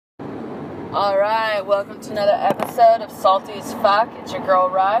Alright, welcome to another episode of Salty as Fuck. It's your girl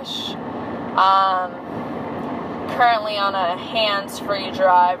Rush. Currently on a hands-free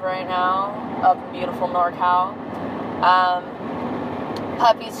drive right now up in beautiful NorCal.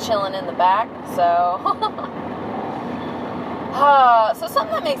 Puppy's chilling in the back, so so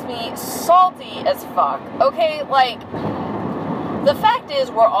something that makes me salty as fuck. Okay, like, the fact is,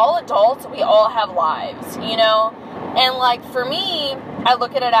 we're all adults, we all have lives, you know? And, like, for me, I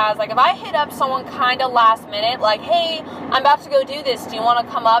look at it as, like, if I hit up someone kind of last minute, like, hey, I'm about to go do this, do you want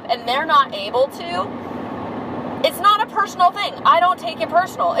to come up? And they're not able to, it's not a personal thing. I don't take it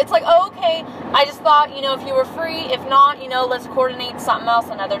personal. It's like, oh, okay, I just thought, you know, if you were free, if not, you know, let's coordinate something else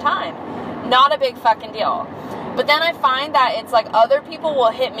another time. Not a big fucking deal. But then I find that it's like other people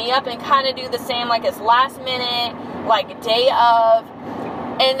will hit me up and kind of do the same, like it's last minute, like day of.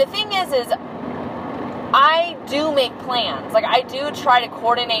 And the thing is I do make plans. Like, I do try to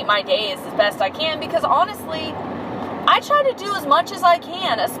coordinate my days as best I can because, honestly, I try to do as much as I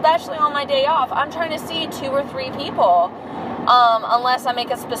can, especially on my day off. I'm trying to see 2 or 3 people, unless I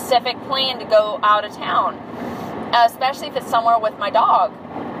make a specific plan to go out of town, especially if it's somewhere with my dog.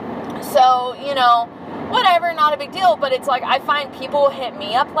 So, you know, whatever, not a big deal, but it's like I find people hit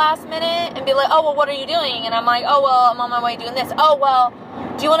me up last minute and be like, oh, well, what are you doing? And I'm like, oh, well, I'm on my way doing this. Oh, well,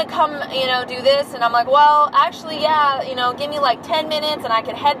 do you want to come, you know, do this? And I'm like, well, actually, yeah, you know, give me like 10 minutes and I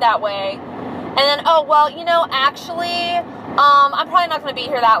could head that way. And then, oh, well, you know, actually, I'm probably not going to be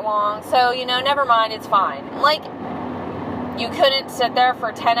here that long, so, you know, never mind, it's fine. Like, you couldn't sit there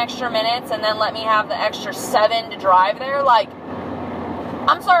for 10 extra minutes and then let me have the extra 7 to drive there? Like,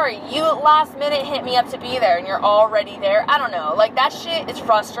 I'm sorry, you last minute hit me up to be there and you're already there. I don't know. Like, that shit is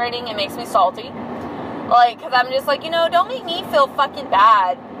frustrating. It makes me salty. Like, because I'm just like, you know, don't make me feel fucking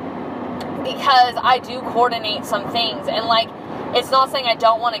bad because I do coordinate some things. And, like, it's not saying I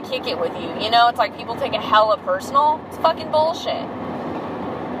don't want to kick it with you. You know, it's like people take it hella personal. It's fucking bullshit.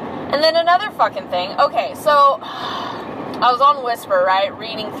 And then another fucking thing. Okay, so I was on Whisper, right,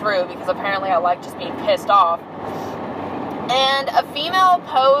 reading through because apparently I like just being pissed off. And a female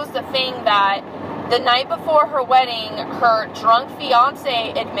posed a thing that the night before her wedding, her drunk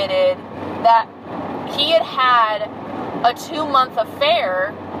fiance admitted that he had had a 2-month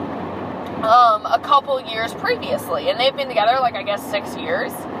affair a couple years previously. And they've been together, like, I guess 6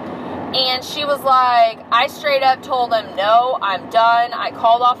 years. And she was like, I straight up told him, no, I'm done. I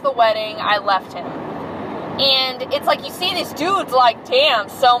called off the wedding. I left him. And it's like, you see these dudes like, damn,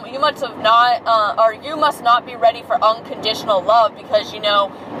 so you must have not, or you must not be ready for unconditional love because, you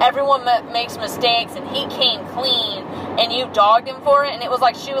know, everyone makes mistakes and he came clean and you dogged him for it. And it was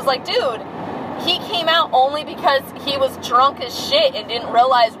like, she was like, dude, he came out only because he was drunk as shit and didn't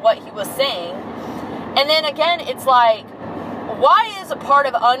realize what he was saying. And then again, it's like, why is a part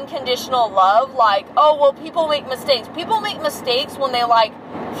of unconditional love like, oh, well, people make mistakes. People make mistakes when they, like,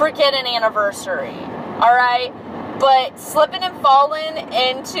 forget an anniversary. Alright, but slipping and falling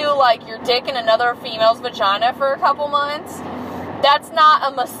into, like, your dick in another female's vagina for a couple months, that's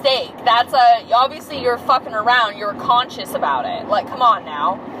not a mistake. That's obviously you're fucking around, you're conscious about it. Like, come on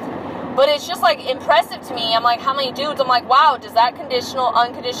now. But it's just, like, impressive to me. I'm like, how many dudes? I'm like, wow, does that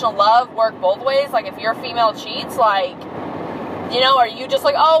unconditional love work both ways? Like, if your female cheats, like, you know, are you just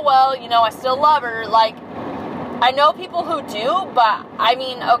like, oh, well, you know, I still love her, like, I know people who do, but, I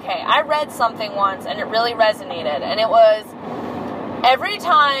mean, okay, I read something once, and it really resonated, and it was, every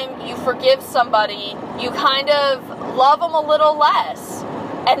time you forgive somebody, you kind of love them a little less,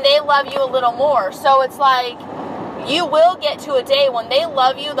 and they love you a little more, so it's like, you will get to a day when they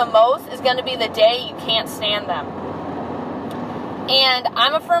love you the most is going to be the day you can't stand them, and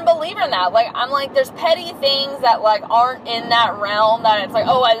I'm a firm believer in that. Like, I'm like, there's petty things that, like, aren't in that realm, that it's like,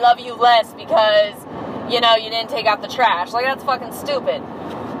 oh, I love you less because, you know, you didn't take out the trash. Like, that's fucking stupid.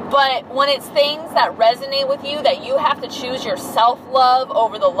 But when it's things that resonate with you, that you have to choose your self-love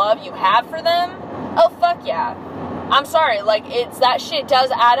over the love you have for them, oh, fuck yeah. I'm sorry, like, that shit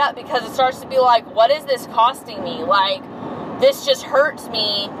does add up, because it starts to be like, what is this costing me? Like, this just hurts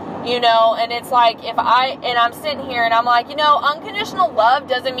me, you know, and it's like, and I'm sitting here and I'm like, you know, unconditional love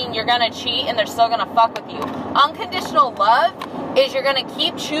doesn't mean you're gonna cheat and they're still gonna fuck with you. Unconditional love is you're gonna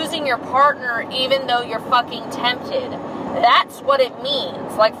keep choosing your partner even though you're fucking tempted. That's what it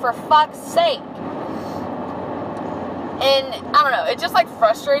means. Like, for fuck's sake. And, I don't know, it just, like,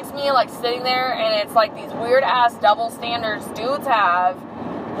 frustrates me, like, sitting there, and it's, like, these weird-ass double standards dudes have,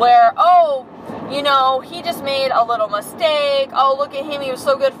 where, oh, you know, he just made a little mistake, oh, look at him, he was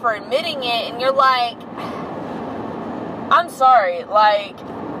so good for admitting it, and you're like, I'm sorry, like,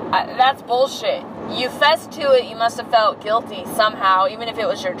 that's bullshit. you fessed to it, you must have felt guilty somehow, even if it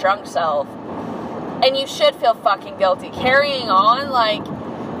was your drunk self. And you should feel fucking guilty. Carrying on, like,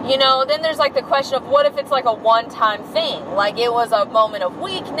 you know, then there's, like, the question of what if it's, like, a one-time thing? Like, it was a moment of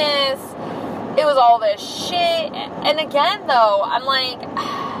weakness. It was all this shit. And again, though, I'm like,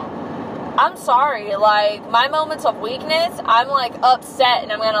 I'm sorry. Like, my moments of weakness, I'm, like, upset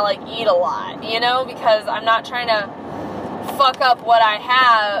and I'm gonna, like, eat a lot, you know? Because I'm not trying to fuck up what I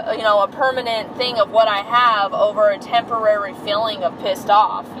have, you know, a permanent thing of what I have over a temporary feeling of pissed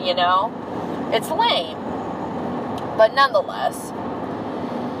off, you know? It's lame. But nonetheless.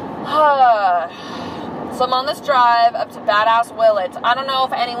 So I'm on this drive up to Badass Willits. I don't know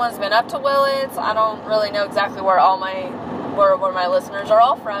if anyone's been up to Willits. I don't really know exactly where where my listeners are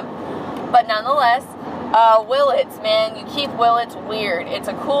all from. But nonetheless, Willits, man, you keep Willits weird. It's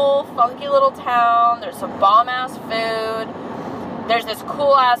a cool, funky little town. There's some bomb-ass food. There's this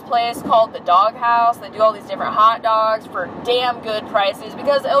cool-ass place called the Dog House. They do all these different hot dogs for damn good prices.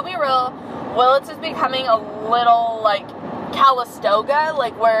 Because, it'll be real, Willits is becoming a little, like, Calistoga.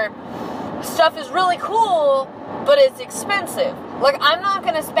 Like, where stuff is really cool, but it's expensive. Like, I'm not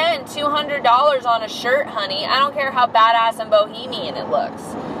going to spend $200 on a shirt, honey. I don't care how badass and bohemian it looks.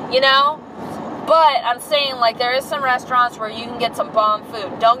 You know? But I'm saying, like, there is some restaurants where you can get some bomb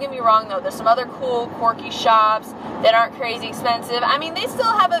food. Don't get me wrong, though. There's some other cool, quirky shops that aren't crazy expensive. I mean, they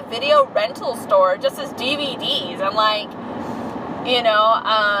still have a video rental store just as DVDs. And, like, you know,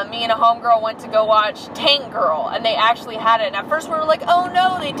 me and a homegirl went to go watch Tank Girl, and they actually had it. And at first we were like, oh,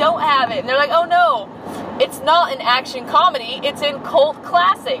 no, they don't have it. And they're like, oh, no, it's not an action comedy. It's in cult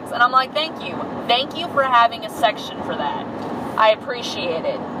classics. And I'm like, thank you. Thank you for having a section for that. I appreciate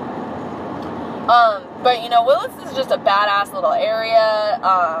it. But, you know, Willits is just a badass little area.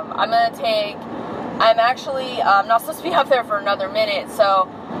 I'm not supposed to be up there for another minute, so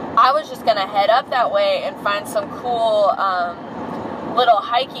I was just gonna head up that way and find some cool, little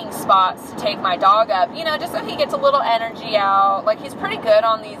hiking spots to take my dog up, you know, just so he gets a little energy out. Like, he's pretty good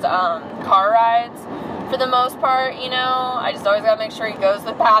on these, car rides, for the most part, you know. I just always gotta make sure he goes to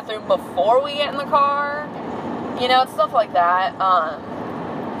the bathroom before we get in the car, you know, stuff like that.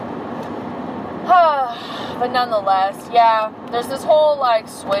 But nonetheless, yeah, there's this whole, like,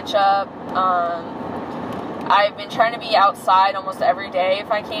 switch up. I've been trying to be outside almost every day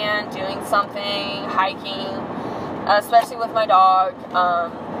if I can, doing something, hiking, especially with my dog.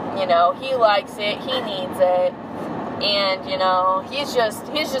 You know, he likes it, he needs it, and, you know, he's just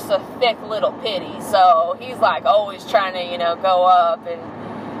a thick little pitty, so he's, like, always trying to, you know, go up, and,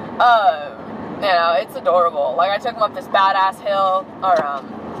 you know, it's adorable. Like, I took him up this badass hill, or,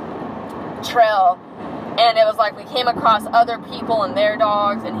 trail, and it was like we came across other people and their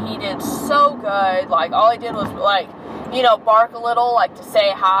dogs, and he did so good. Like, all he did was, like, you know, bark a little, like, to say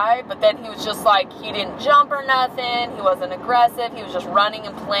hi, but then he was just, like, he didn't jump or nothing, he wasn't aggressive, he was just running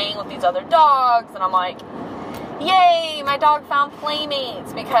and playing with these other dogs, and I'm like, yay, my dog found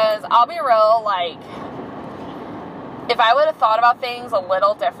playmates. Because I'll be real, like, if I would have thought about things a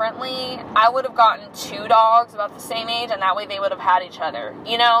little differently, I would have gotten 2 dogs about the same age, and that way they would have had each other,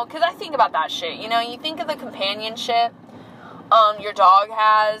 you know, because I think about that shit, you know, you think of the companionship your dog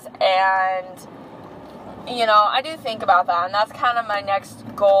has, and, you know, I do think about that, and that's kind of my next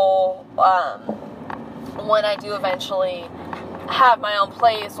goal, when I do eventually have my own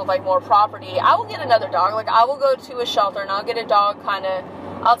place with, like, more property. I will get another dog. Like, I will go to a shelter, and I'll get a dog, kind of,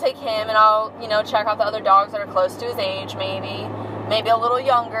 I'll take him, and I'll, you know, check out the other dogs that are close to his age, maybe a little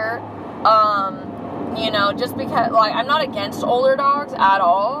younger, you know, just because, like, I'm not against older dogs at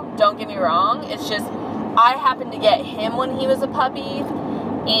all, don't get me wrong, it's just, I happened to get him when he was a puppy,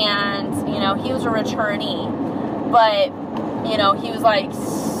 and, you know, he was a returnee, but, you know, he was, like,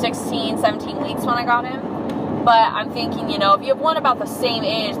 16, 17 weeks when I got him, but I'm thinking, you know, if you have one about the same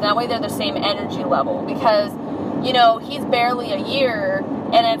age, that way they're the same energy level, because, you know, he's barely a year,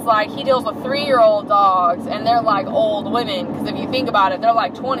 and it's like, he deals with 3-year-old dogs, and they're like old women, because if you think about it, they're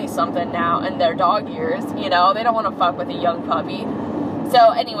like 20-something now in their dog years, you know, they don't want to fuck with a young puppy. So,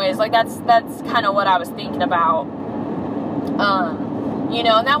 anyways, like, that's kind of what I was thinking about, you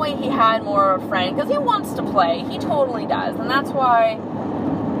know, and that way he had more of a friend, because he wants to play, he totally does, and that's why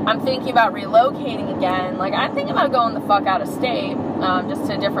I'm thinking about relocating again. Like, I'm thinking about going the fuck out of state, just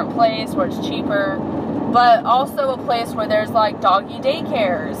to a different place where it's cheaper, but also a place where there's, like, doggy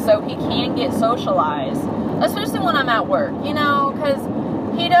daycares, so he can get socialized, especially when I'm at work, you know, because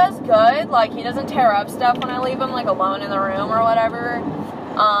he does good, like, he doesn't tear up stuff when I leave him, like, alone in the room or whatever,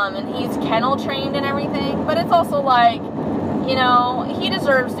 and he's kennel trained and everything, but it's also, like, you know, he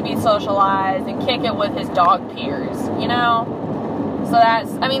deserves to be socialized and kick it with his dog peers, you know, So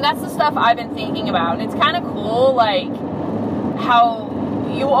that's the stuff I've been thinking about. And it's kind of cool, like, how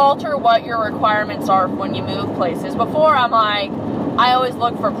you alter what your requirements are when you move places. Before, I'm like, I always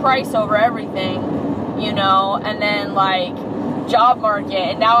look for price over everything, you know, and then, like, job market.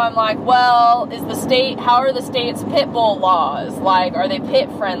 And now I'm like, well, how are the state's pit bull laws? Like, are they pit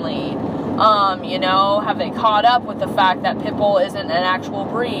friendly? You know, have they caught up with the fact that pit bull isn't an actual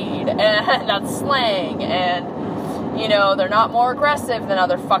breed, and that's slang, and, you know, they're not more aggressive than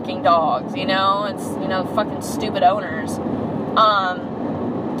other fucking dogs, you know, it's, you know, fucking stupid owners,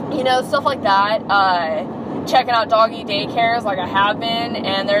 you know, stuff like that. Checking out doggy daycares like I have been,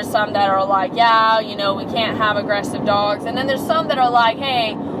 and there's some that are like, yeah, you know, we can't have aggressive dogs, and then there's some that are like,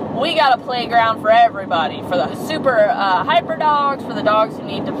 hey, we got a playground for everybody, for the super hyper dogs, for the dogs who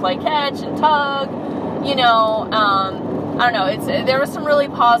need to play catch and tug, you know. I don't know, there were some really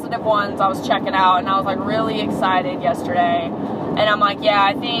positive ones I was checking out, and I was like really excited yesterday, and I'm like, yeah,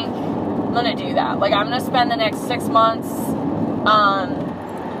 I think I'm gonna do that. Like, I'm gonna spend the next 6 months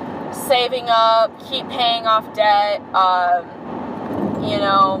saving up, keep paying off debt, you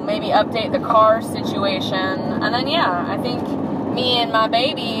know, maybe update the car situation, and then, yeah, I think me and my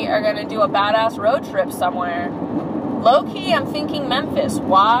baby are gonna do a badass road trip somewhere. Low-key, I'm thinking Memphis.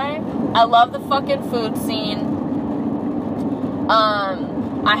 Why? I love the fucking food scene.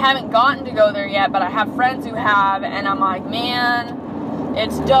 I haven't gotten to go there yet, but I have friends who have, and I'm like, man,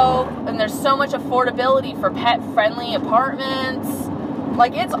 it's dope, and there's so much affordability for pet-friendly apartments.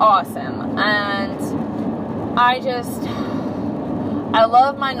 Like, it's awesome, and I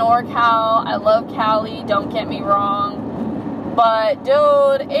love my NorCal, I love Cali, don't get me wrong, but,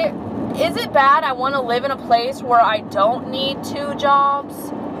 dude, is it bad I want to live in a place where I don't need 2 jobs?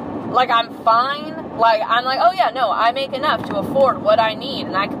 Like, I'm fine, like, I'm like, oh yeah, no, I make enough to afford what I need,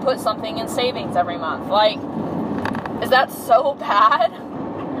 and I can put something in savings every month. Like, is that so bad?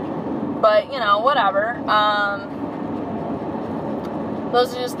 But, you know, whatever,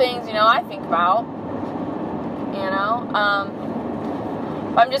 those are just things, you know, I think about, you know,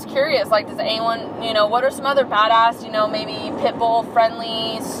 I'm just curious, like, does anyone, you know, what are some other badass, you know, maybe pit bull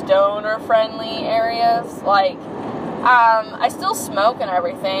friendly, stoner friendly areas? Like, I still smoke and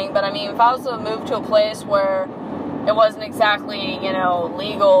everything, but I mean, if I was to move to a place where it wasn't exactly, you know,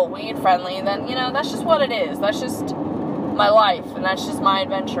 legal weed friendly, then, you know, that's just what it is. That's just my life, and that's just my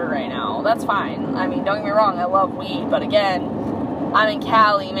adventure right now. That's fine. I mean, don't get me wrong, I love weed, but again, I'm in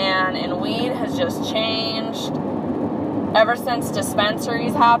Cali, man, and weed has just changed ever since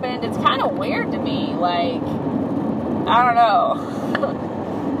dispensaries happened. It's kind of weird to me, like, I don't know,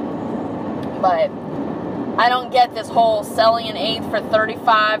 but I don't get this whole selling an eighth for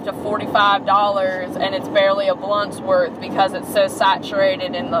 $35 to $45, and it's barely a blunt's worth because it's so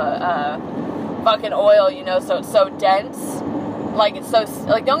saturated in the, fucking oil, you know, so it's so dense, like, it's so,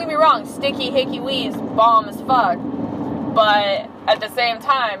 like, don't get me wrong, sticky, hickey weed's bomb as fuck, but at the same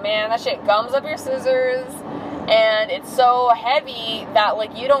time, man, that shit gums up your scissors, and it's so heavy that,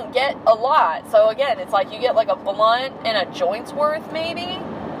 like, you don't get a lot. So, again, it's like you get, like, a blunt and a joint's worth, maybe.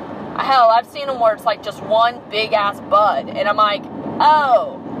 Hell, I've seen them where it's, like, just one big-ass bud. And I'm like,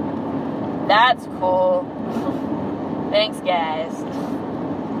 oh, that's cool. Thanks, guys.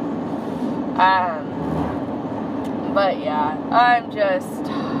 But, yeah, I'm just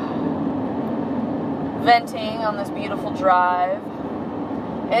venting on this beautiful drive.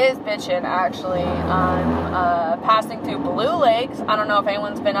 It is bitchin', actually. I'm passing through Blue Lakes. I don't know if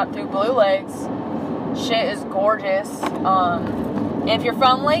anyone's been up through Blue Lakes. Shit is gorgeous. If you're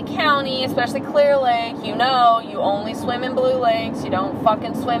from Lake County, especially Clear Lake, you know you only swim in Blue Lakes. You don't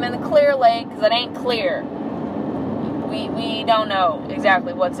fucking swim in the Clear Lake, because it ain't clear. We don't know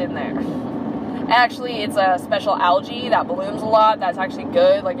exactly what's in there. Actually, it's a special algae that blooms a lot. That's actually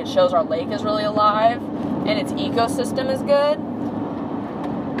good. Like, it shows our lake is really alive, and its ecosystem is good.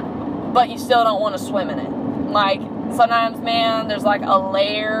 But you still don't want to swim in it. Like, sometimes, man, there's, like, a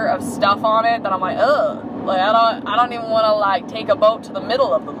layer of stuff on it that I'm like, ugh. Like, I don't even want to, like, take a boat to the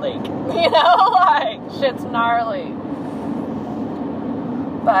middle of the lake. You know? Like, shit's gnarly.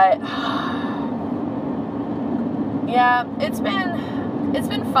 But, yeah, it's been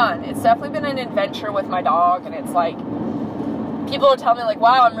fun. It's definitely been an adventure with my dog, and it's, like, people are telling me, like,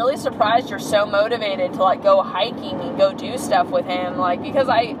 wow, I'm really surprised you're so motivated to, like, go hiking and go do stuff with him. Like, because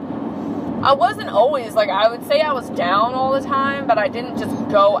I wasn't always, like, I would say I was down all the time, but I didn't just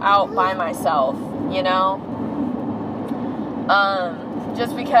go out by myself, you know?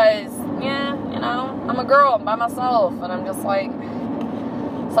 Just because, yeah, you know, I'm a girl, I'm by myself, and I'm just like,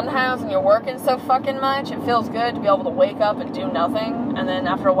 sometimes when you're working so fucking much, it feels good to be able to wake up and do nothing, and then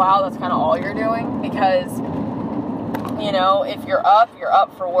after a while, that's kind of all you're doing, because, you know, if you're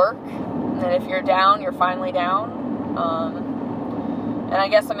up for work. And if you're down, you're finally down. And I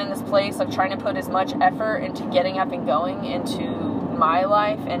guess I'm in this place of trying to put as much effort into getting up and going into my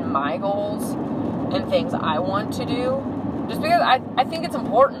life and my goals and things I want to do. Just because I think it's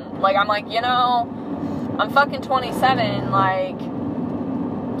important. Like, I'm like, you know, I'm fucking 27. Like,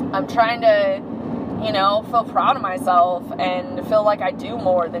 I'm trying to, you know, feel proud of myself and feel like I do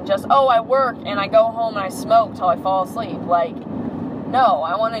more than just, oh, I work and I go home and I smoke till I fall asleep. Like, no,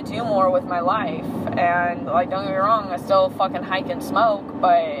 I want to do more with my life. And, like, don't get me wrong, I still fucking hike and smoke,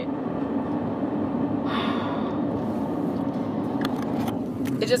 but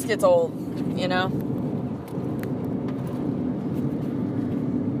it just gets old, you know?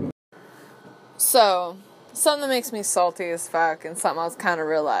 So, something that makes me salty as fuck, and something I was kind of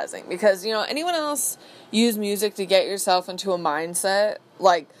realizing, because, you know, anyone else use music to get yourself into a mindset?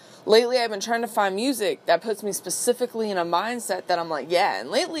 Like, lately I've been trying to find music that puts me specifically in a mindset that I'm like, yeah. And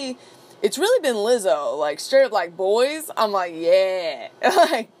lately, it's really been Lizzo. Like, straight up, like, boys, I'm like, yeah.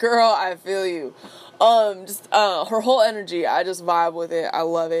 Like, girl, I feel you. Her whole energy, I just vibe with it. I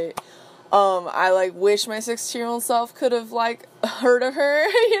love it. I, like, wish my 16-year-old self could have, like, heard of her,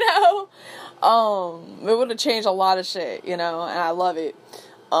 you know? It would have changed a lot of shit, you know? And I love it.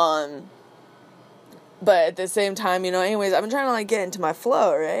 But at the same time, you know, anyways, I've been trying to, like, get into my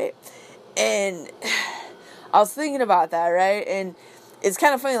flow, right? And I was thinking about that, right? And it's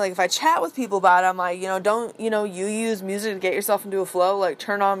kind of funny, like, if I chat with people about it, I'm like, you know, don't, you know, you use music to get yourself into a flow, like,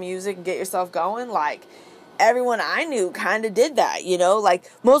 turn on music and get yourself going, like, everyone I knew kind of did that, you know, like,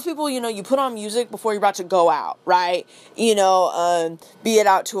 most people, you know, you put on music before you're about to go out, right, you know, be it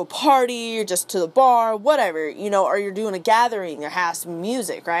out to a party, or just to the bar, whatever, you know, or you're doing a gathering, there has to be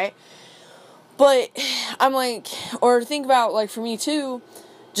music, right? But I'm like, or think about, like, for me too,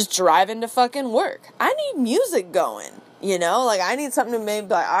 just driving to fucking work. I need music going, you know? Like, I need something to make me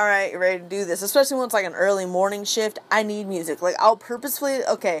like, all right, you're ready to do this. Especially when it's, like, an early morning shift. I need music. Like, I'll purposefully,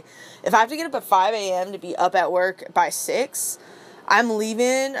 okay, if I have to get up at 5 a.m. to be up at work by 6, I'm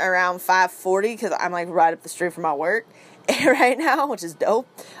leaving around 5:40 because I'm, like, right up the street from my work right now, which is dope.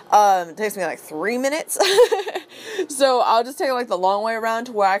 It takes me, like, 3 minutes. So I'll just take, like, the long way around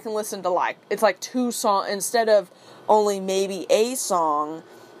to where I can listen to, like, it's, like, 2 songs instead of only maybe a song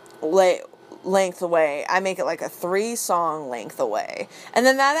length away. I make it, like, a 3-song length away. And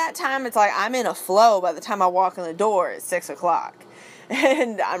then at that time, it's, like, I'm in a flow by the time I walk in the door at 6 o'clock.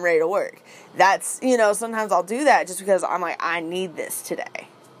 And I'm ready to work. That's, you know, sometimes I'll do that just because I'm, like, I need this today,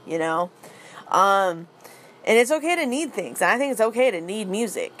 you know? And it's okay to need things. And I think it's okay to need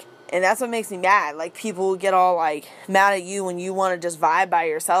music. And that's what makes me mad. Like, people get all, like, mad at you when you want to just vibe by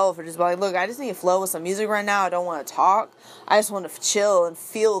yourself. Or just be like, look, I just need to flow with some music right now. I don't want to talk. I just want to chill and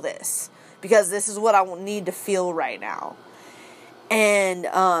feel this. Because this is what I need to feel right now. And,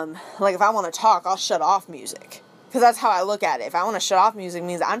 like, if I want to talk, I'll shut off music. Because that's how I look at it. If I want to shut off music, it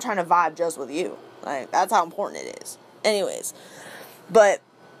means I'm trying to vibe just with you. Like, that's how important it is. Anyways. But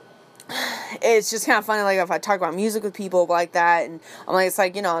it's just kind of funny, like, if I talk about music with people like that, and I'm like, it's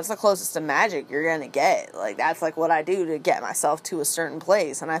like, you know, it's the closest to magic you're gonna get. Like, that's, like, what I do to get myself to a certain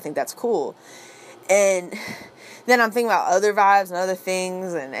place, and I think that's cool. And then I'm thinking about other vibes and other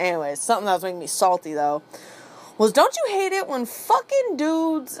things, and anyways, something that was making me salty, though, was, don't you hate it when fucking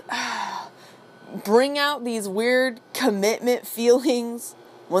dudes bring out these weird commitment feelings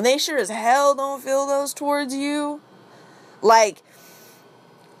when they sure as hell don't feel those towards you? Like,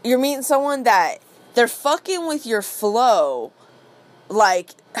 you're meeting someone that they're fucking with your flow.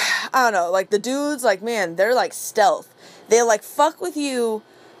 Like, I don't know, like, the dudes, like, man, they're, like, stealth. They, like, fuck with you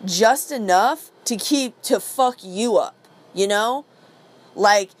just enough to fuck you up, you know?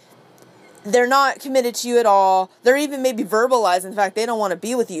 Like, they're not committed to you at all. They're even maybe verbalizing the fact they don't want to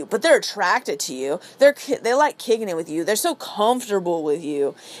be with you, but they're attracted to you. They like kicking it with you. They're so comfortable with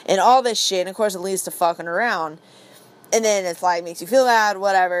you and all this shit. And, of course, it leads to fucking around. And then it's, like, makes you feel bad,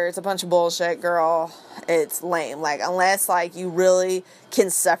 whatever. It's a bunch of bullshit, girl. It's lame. Like, unless, like, you really can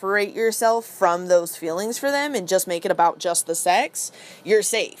separate yourself from those feelings for them and just make it about just the sex, you're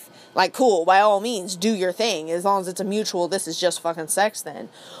safe. Like, cool, by all means, do your thing. As long as it's a mutual, this is just fucking sex then.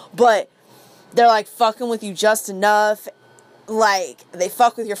 But they're, like, fucking with you just enough. Like, they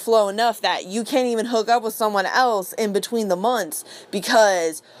fuck with your flow enough that you can't even hook up with someone else in between the months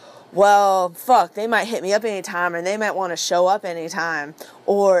because, well, fuck, they might hit me up anytime and they might want to show up anytime.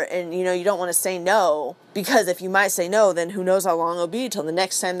 And, you know, you don't want to say no because if you might say no, then who knows how long it'll be till the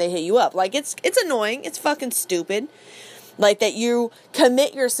next time they hit you up. Like, it's annoying. It's fucking stupid. Like, that you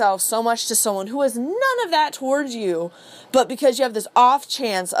commit yourself so much to someone who has none of that towards you, but because you have this off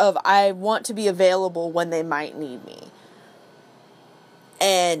chance of, I want to be available when they might need me.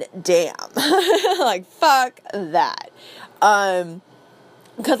 And damn, like, fuck that.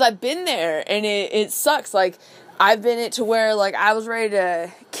 Because I've been there, and it sucks. Like, I've been it to where, like, I was ready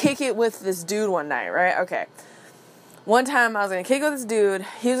to kick it with this dude one night, right? Okay. One time I was going to kick it with this dude.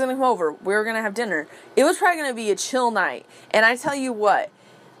 He was going to come over. We were going to have dinner. It was probably going to be a chill night. And I tell you what,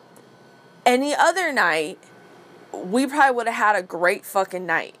 any other night, we probably would have had a great fucking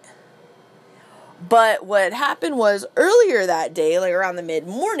night. But what happened was, earlier that day, like around the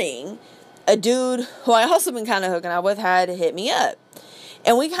mid-morning, a dude who I also been kind of hooking up with had hit me up.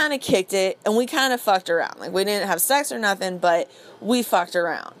 And we kind of kicked it, and we kind of fucked around. Like, we didn't have sex or nothing, but we fucked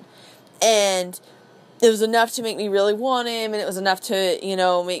around. And it was enough to make me really want him, and it was enough to, you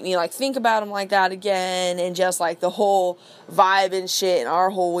know, make me, like, think about him like that again, and just, like, the whole vibe and shit, and our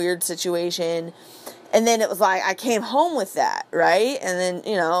whole weird situation. And then it was like, I came home with that, right? And then,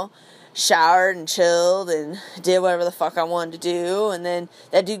 you know, showered and chilled and did whatever the fuck I wanted to do. And then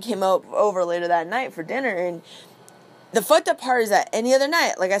that dude came over later that night for dinner. And the fucked up part is that any other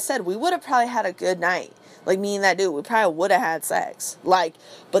night, like I said, we would have probably had a good night. Like, me and that dude, we probably would have had sex. Like,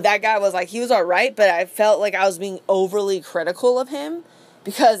 but that guy was like, he was alright, but I felt like I was being overly critical of him.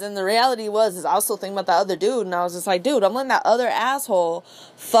 Because, and the reality is I was still thinking about that other dude. And I was just like, dude, I'm letting that other asshole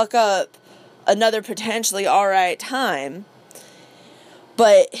fuck up another potentially alright time.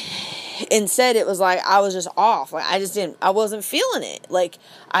 But instead, it was like, I was just off. Like, I wasn't feeling it. Like,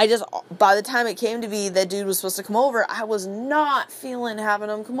 by the time it came to be that dude was supposed to come over, I was not feeling having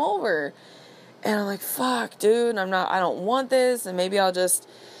him come over. And I'm like, fuck, dude, I don't want this. And maybe I'll just,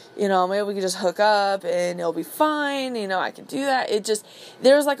 you know, maybe we could just hook up and it'll be fine. You know, I can do that.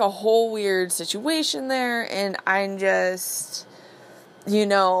 There's like a whole weird situation there. And I'm just, you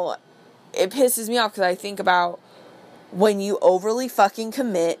know, it pisses me off because I think about when you overly fucking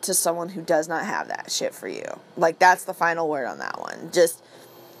commit to someone who does not have that shit for you. Like, that's the final word on that one. Just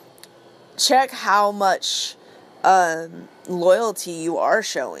check how much loyalty you are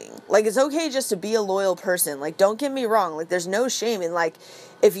showing. Like, it's okay just to be a loyal person. Like, don't get me wrong. Like, there's no shame in, like,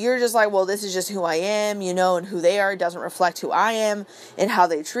 if you're just like, well, this is just who I am, you know, and who they are doesn't reflect who I am and how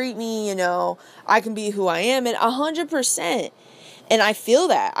they treat me, you know, I can be who I am, and 100%. And I feel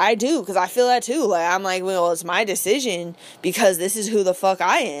that. I do, because I feel that too. Like, I'm like, well, it's my decision because this is who the fuck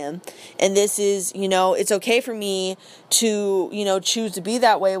I am. And this is, you know, it's okay for me to, you know, choose to be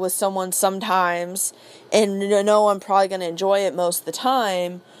that way with someone sometimes and know I'm probably going to enjoy it most of the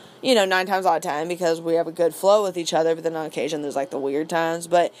time, you know, 9 times out of 10 because we have a good flow with each other. But then on occasion, there's like the weird times.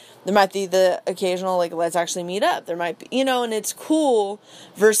 But there might be the occasional, like, let's actually meet up. There might be, you know, and it's cool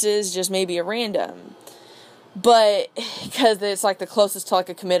versus just maybe a random. But, because it's, like, the closest to, like,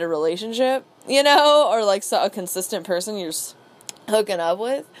 a committed relationship, you know, or, like, a consistent person you're hooking up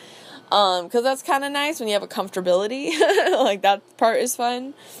with, because that's kind of nice when you have a comfortability, like, that part is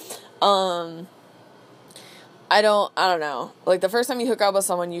fun. I don't know, like, the first time you hook up with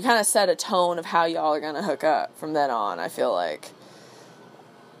someone, you kind of set a tone of how y'all are gonna hook up from then on. I feel like,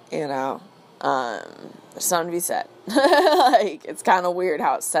 you know, there's something to be said. Like, it's kind of weird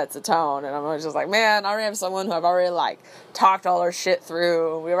how it sets a tone, and I'm always just like, man, I already have someone who I've already, like, talked all our shit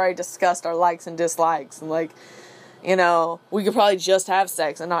through, and we've already discussed our likes and dislikes, and, like, you know, we could probably just have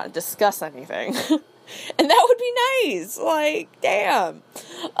sex and not discuss anything. And that would be nice, like, damn.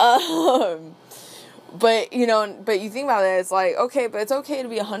 But, you know, but you think about it, it's like, okay, but it's okay to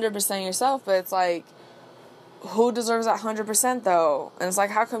be 100% yourself, but it's like, who deserves that 100% though? And it's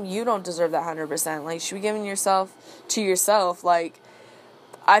like, how come you don't deserve that 100%? Like, should be giving yourself to yourself. Like,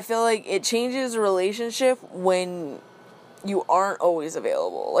 I feel like it changes a relationship when you aren't always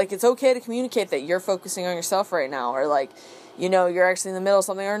available. Like, it's okay to communicate that you're focusing on yourself right now, or like, you know, you're actually in the middle of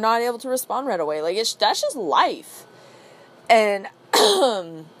something or not able to respond right away. Like, that's just life. And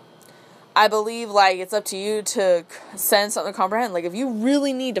I believe, like, it's up to you to send something to comprehend. Like, if you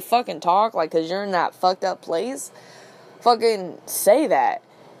really need to fucking talk, like, because you're in that fucked up place, fucking say that.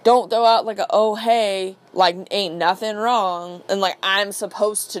 Don't throw out, like, oh, hey, like, ain't nothing wrong, and, like, I'm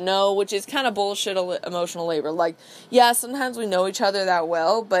supposed to know, which is kind of bullshit emotional labor. Like, yeah, sometimes we know each other that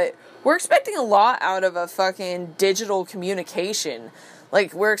well, but we're expecting a lot out of a fucking digital communication.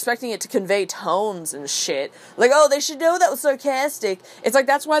 Like, we're expecting it to convey tones and shit. Like, oh, they should know that was sarcastic. It's like,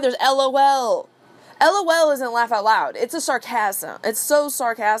 that's why there's LOL. LOL isn't laugh out loud. It's a sarcasm. It's so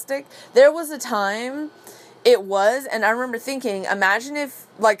sarcastic. There was a time it was, and I remember thinking, imagine if,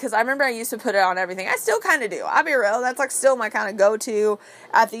 like, because I remember I used to put it on everything. I still kind of do. I'll be real. That's, like, still my kind of go-to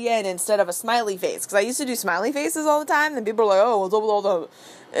at the end instead of a smiley face. Because I used to do smiley faces all the time, and people are like, oh, what's up with all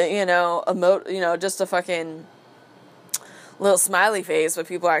the, you know, just a fucking little smiley face, but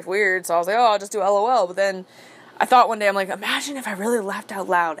people act weird, so I was like, oh, I'll just do LOL. But then I thought one day, I'm like, imagine if I really laughed out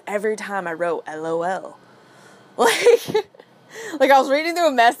loud every time I wrote LOL. Like I was reading through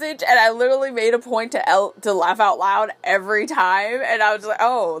a message and I literally made a point to laugh out loud every time, and I was like,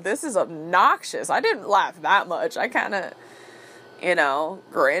 oh, this is obnoxious. I didn't laugh that much. I kind of,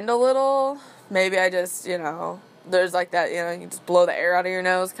 grinned a little. Maybe I just, there's like that, you just blow the air out of your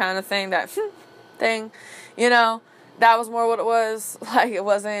nose kind of thing, that thing, that was more what it was. Like, it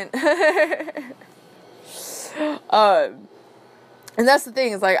wasn't, and that's the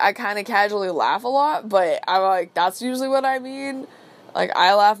thing, is like, I kind of casually laugh a lot, but I'm like, that's usually what I mean. Like,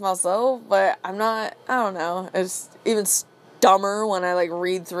 I laugh myself, but I don't know, it's even dumber when I, like,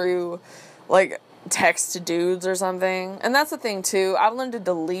 read through, like, text to dudes or something. And that's the thing, too, I've learned to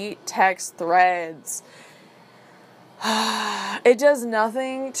delete text threads. It does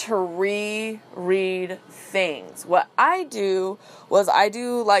nothing to reread things. What I do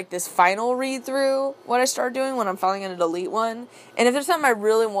like this final read through, what I start doing when I'm finally going to delete one. And if there's something I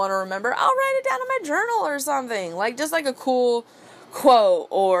really want to remember, I'll write it down in my journal or something. Like, just like a cool quote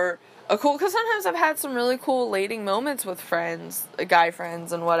or because sometimes I've had some really cool elating moments with friends, guy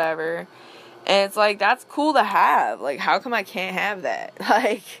friends and whatever. And it's like, that's cool to have. Like, how come I can't have that?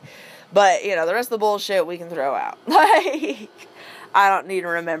 Like, but, the rest of the bullshit we can throw out. Like, I don't need to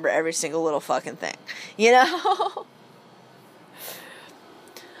remember every single little fucking thing,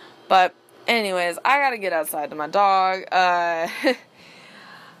 But, anyways, I gotta get outside to my dog. I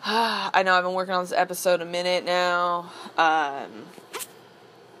know I've been working on this episode a minute now.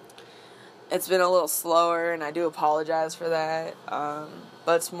 It's been a little slower, and I do apologize for that.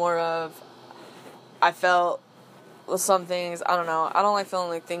 But it's more of, I felt with some things, I don't know, I don't like feeling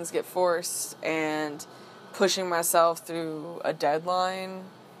like things get forced and pushing myself through a deadline,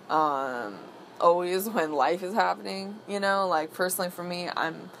 always when life is happening, like, personally for me,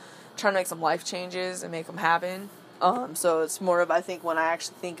 I'm trying to make some life changes and make them happen, so it's more of, I think, when I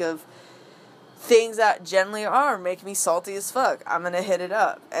actually think of things that generally are making me salty as fuck, I'm gonna hit it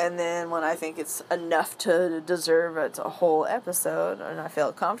up, and then when I think it's enough to deserve a whole episode, and I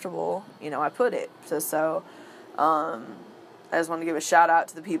feel comfortable, I put it, so I just want to give a shout out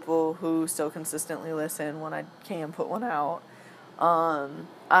to the people who still consistently listen when I can put one out. I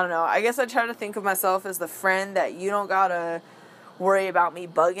don't know. I guess I try to think of myself as the friend that you don't gotta worry about me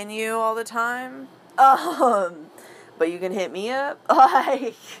bugging you all the time. But you can hit me up.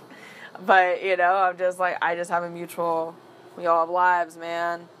 Like, but, I'm just like, I just have we all have lives,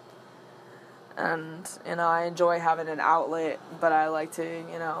 man. And, I enjoy having an outlet, but I like to,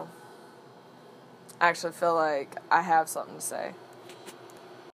 actually feel like I have something to say.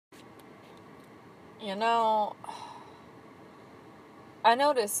 I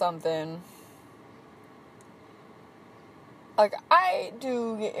noticed something. Like, I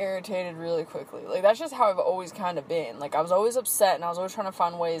do get irritated really quickly. Like, that's just how I've always kind of been. Like, I was always upset, and I was always trying to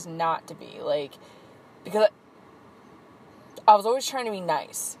find ways not to be. Like, because I was always trying to be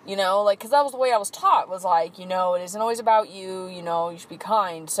nice, Like, because that was the way I was taught, was like, it isn't always about you, you should be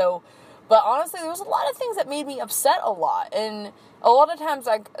kind. So, but honestly, there was a lot of things that made me upset a lot. And a lot of times,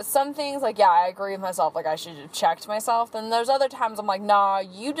 like, some things, like, yeah, I agree with myself. Like, I should have checked myself. Then there's other times I'm like, nah,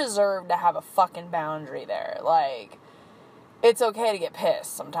 you deserve to have a fucking boundary there. Like, it's okay to get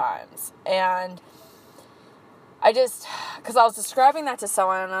pissed sometimes. And because I was describing that to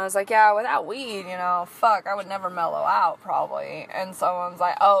someone, and I was like, yeah, without weed, fuck, I would never mellow out, probably. And someone's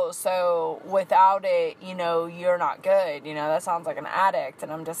like, oh, so without it, you're not good. That sounds like an addict.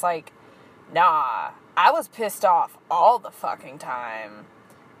 And I'm just like, nah, I was pissed off all the fucking time.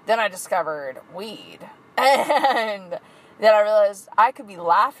 Then I discovered weed. And then I realized I could be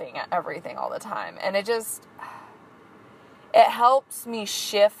laughing at everything all the time. And it helps me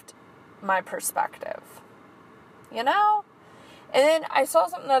shift my perspective. And then I saw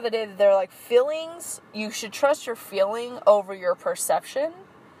something the other day that they're like, feelings, you should trust your feeling over your perception.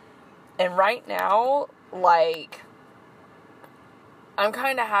 And right now, like, I'm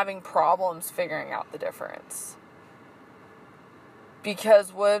kind of having problems figuring out the difference.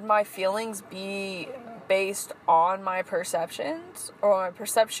 Because would my feelings be based on my perceptions, or my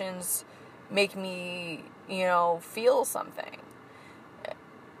perceptions make me, feel something?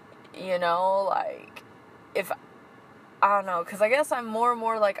 Like, if, I don't know, because I guess I'm more and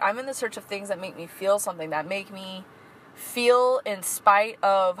more like, I'm in the search of things that make me feel something, that make me feel in spite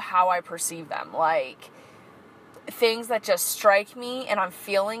of how I perceive them. Like, things that just strike me and I'm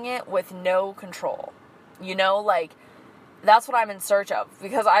feeling it with no control. Like, that's what I'm in search of,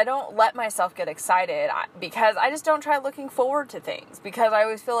 because I don't let myself get excited, because I just don't try looking forward to things, because I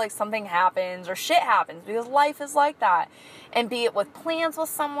always feel like something happens or shit happens, because life is like that. And be it with plans with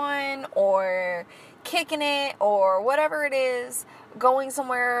someone, or, kicking it or whatever it is, going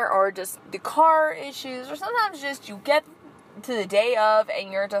somewhere, or just the car issues, or sometimes just you get to the day of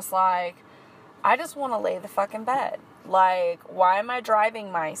and you're just like, I just want to lay the fucking bed. Like, why am I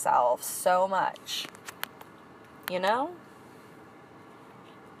driving myself so much? You know?